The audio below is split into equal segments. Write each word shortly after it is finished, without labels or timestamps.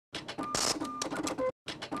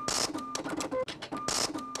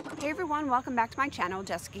Hey everyone, welcome back to my channel.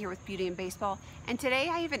 Jessica here with Beauty and Baseball, and today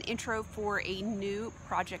I have an intro for a new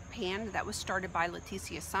project pan that was started by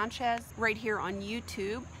Leticia Sanchez right here on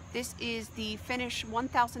YouTube. This is the finished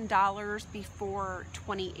 $1,000 before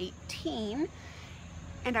 2018,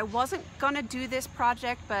 and I wasn't gonna do this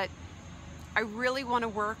project, but I really want to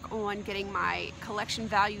work on getting my collection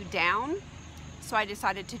value down, so I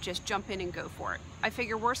decided to just jump in and go for it. I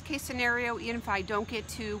figure worst case scenario, even if I don't get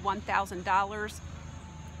to $1,000,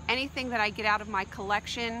 anything that I get out of my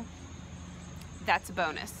collection, that's a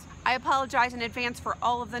bonus. I apologize in advance for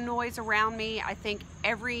all of the noise around me. I think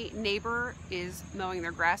every neighbor is mowing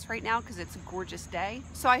their grass right now because it's a gorgeous day.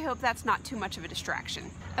 So I hope that's not too much of a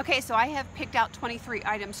distraction. Okay, so I have picked out 23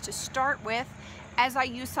 items to start with. As I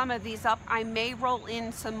use some of these up, I may roll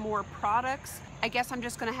in some more products. I guess I'm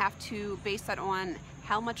just gonna have to base that on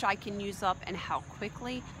how much I can use up and how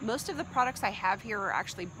quickly. Most of the products I have here are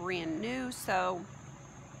actually brand new, so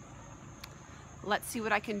let's see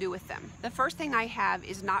what I can do with them. The first thing I have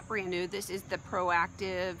is not brand new. This is the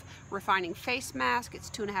Proactive Refining Face Mask. It's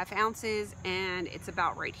 2.5 ounces and it's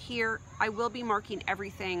about right here. I will be marking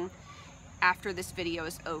everything after this video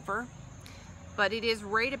is over, but it is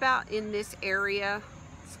right about in this area.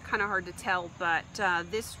 It's kind of hard to tell, but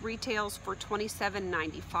this retails for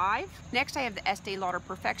 $27.95. Next, I have the Estee Lauder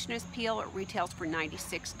Perfectionist Peel. It retails for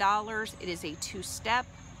 $96. It is a 2-step,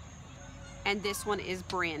 and this one is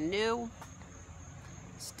brand new.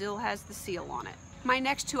 Still has the seal on it. My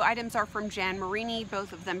next two items are from Jan Marini,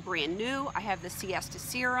 both of them brand new. I have the Siesta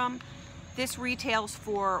Serum. This retails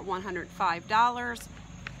for $105,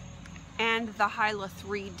 and the Hyla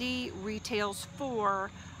 3D retails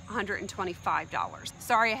for $125.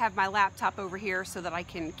 Sorry, I have my laptop over here so that I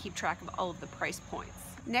can keep track of all of the price points.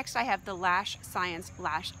 Next, I have the Lash Science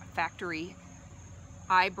Lash Factory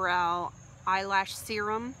Eyebrow Eyelash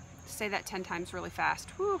Serum. Say that 10 times really fast.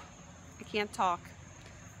 Whew, I can't talk.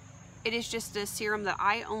 It is just a serum that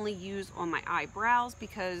I only use on my eyebrows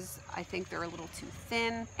because I think they're a little too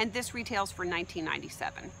thin, and this retails for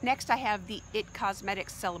 $19.97. Next, I have the IT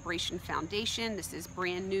Cosmetics Celebration Foundation. This is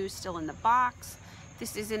brand new, still in the box.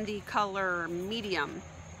 This is in the color medium,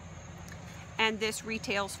 and this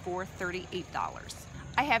retails for $38.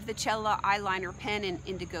 I have the Cella Eyeliner Pen in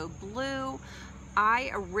Indigo Blue. I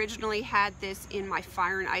originally had this in my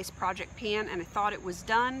Fire and Ice project pan, and I thought it was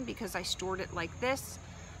done because I stored it like this,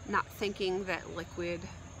 not thinking that liquid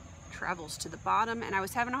travels to the bottom, and I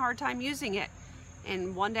was having a hard time using it.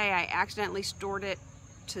 And one day I accidentally stored it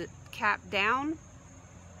to cap down.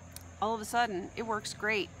 All of a sudden, it works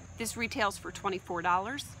great. This retails for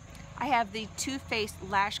 $24. I have the Too Faced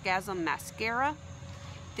Lashgasm Mascara.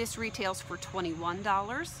 This retails for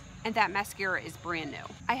 $21, and that mascara is brand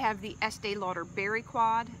new. I have the Estee Lauder Berry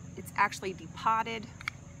Quad. It's actually depotted.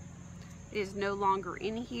 It is no longer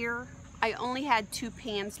in here. I only had 2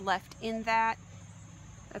 pans left in that.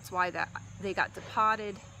 That's why they got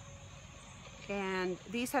depotted. And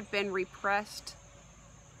these have been repressed.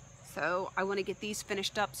 So I want to get these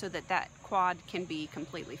finished up so that that quad can be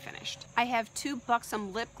completely finished. I have 2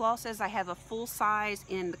 Buxom lip glosses. I have a full size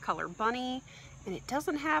in the color Bunny, and it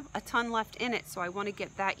doesn't have a ton left in it, so I want to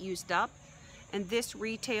get that used up. And this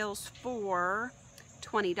retails for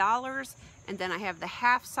 $20. And then I have the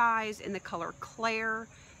half size in the color Claire,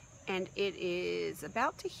 and it is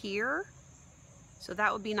about to here, so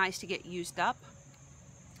that would be nice to get used up,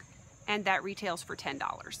 and that retails for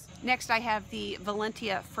 $10. Next, I have the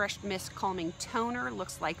Valentia Fresh Mist Calming Toner.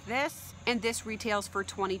 Looks like this, and this retails for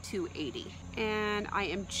 $22.80, and I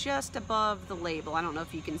am just above the label. I don't know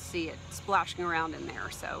if you can see it splashing around in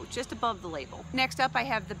there, so just above the label. Next up, I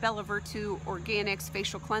have the Bella Virtue Organics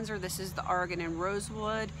Facial Cleanser. This is the Argan and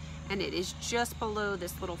Rosewood, and it is just below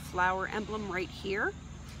this little flower emblem right here.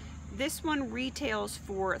 This one retails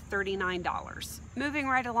for $39. Moving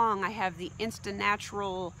right along, I have the Insta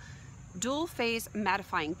Natural Dual Phase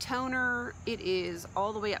Mattifying Toner. It is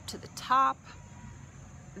all the way up to the top.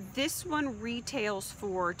 This one retails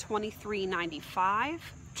for $23.95.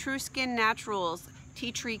 True Skin Naturals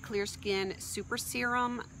Tea Tree Clear Skin Super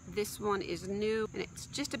Serum. This one is new, and it's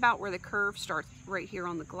just about where the curve starts right here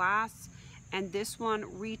on the glass. And this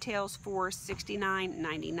one retails for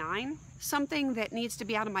 $69.99. Something that needs to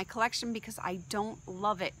be out of my collection because I don't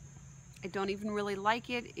love it, I don't even really like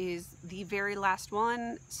it, is the very last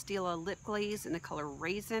one, Stila Lip Glaze in the color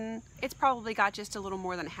Raisin. It's probably got just a little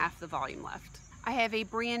more than half the volume left. I have a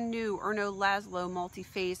brand new Erno Laszlo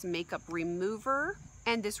Multi-Phase Makeup Remover,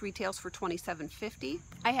 and this retails for $27.50.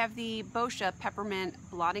 I have the Boscia Peppermint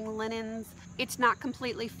Blotting Linens. It's not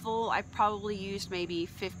completely full. I've probably used maybe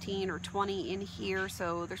 15 or 20 in here,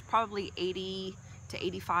 so there's probably 80 to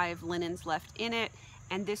 85 linens left in it,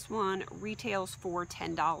 and this one retails for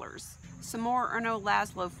 $10. Some more Erno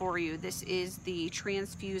Laszlo for you. This is the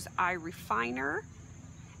Transfuse Eye Refiner,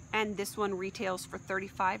 and this one retails for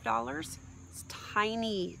 $35. It's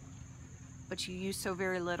tiny, but you use so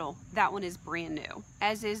very little. That one is brand new.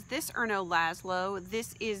 As is this Erno Laszlo.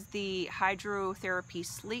 This is the Hydrotherapy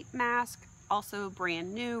Sleep Mask, also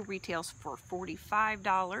brand new, retails for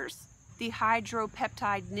 $45. The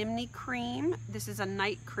Hydropeptide Nimni Cream. This is a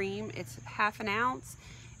night cream. It's half an ounce,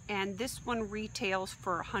 and this one retails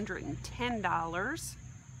for $110,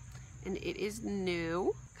 and it is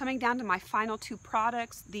new. Coming down to my final two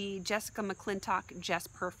products, the Jessica McClintock Jess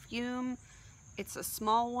Perfume. It's a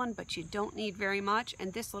small one, but you don't need very much,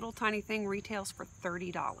 and this little tiny thing retails for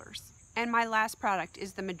 $30. And my last product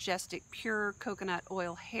is the Majestic Pure Coconut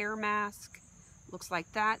Oil Hair Mask. Looks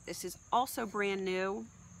like that. This is also brand new.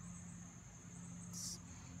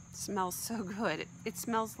 Smells so good. It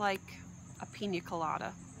smells like a pina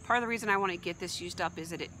colada. Part of the reason I want to get this used up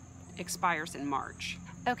is that it expires in March.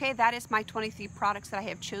 Okay, that is my 23 products that I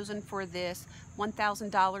have chosen for this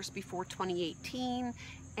 $1,000 before 2018,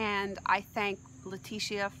 and I thank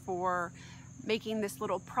Leticia for making this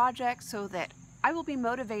little project so that I will be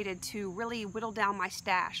motivated to really whittle down my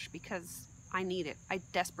stash, because I need it. I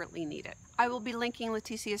desperately need it. I will be linking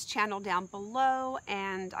Leticia's channel down below,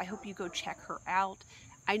 and I hope you go check her out.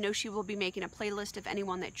 I know she will be making a playlist of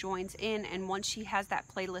anyone that joins in, and once she has that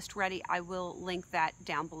playlist ready, I will link that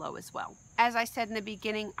down below as well. As I said in the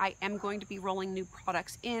beginning, I am going to be rolling new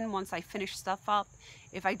products in once I finish stuff up.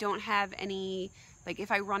 If I don't have any, like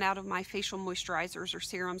if I run out of my facial moisturizers or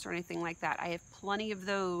serums or anything like that, I have plenty of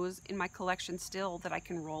those in my collection still that I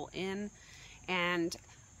can roll in. And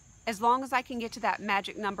as long as I can get to that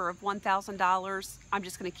magic number of $1,000, I'm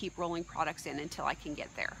just going to keep rolling products in until I can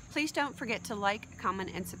get there. Please don't forget to like,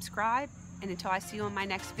 comment, and subscribe. And until I see you in my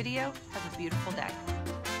next video, have a beautiful day.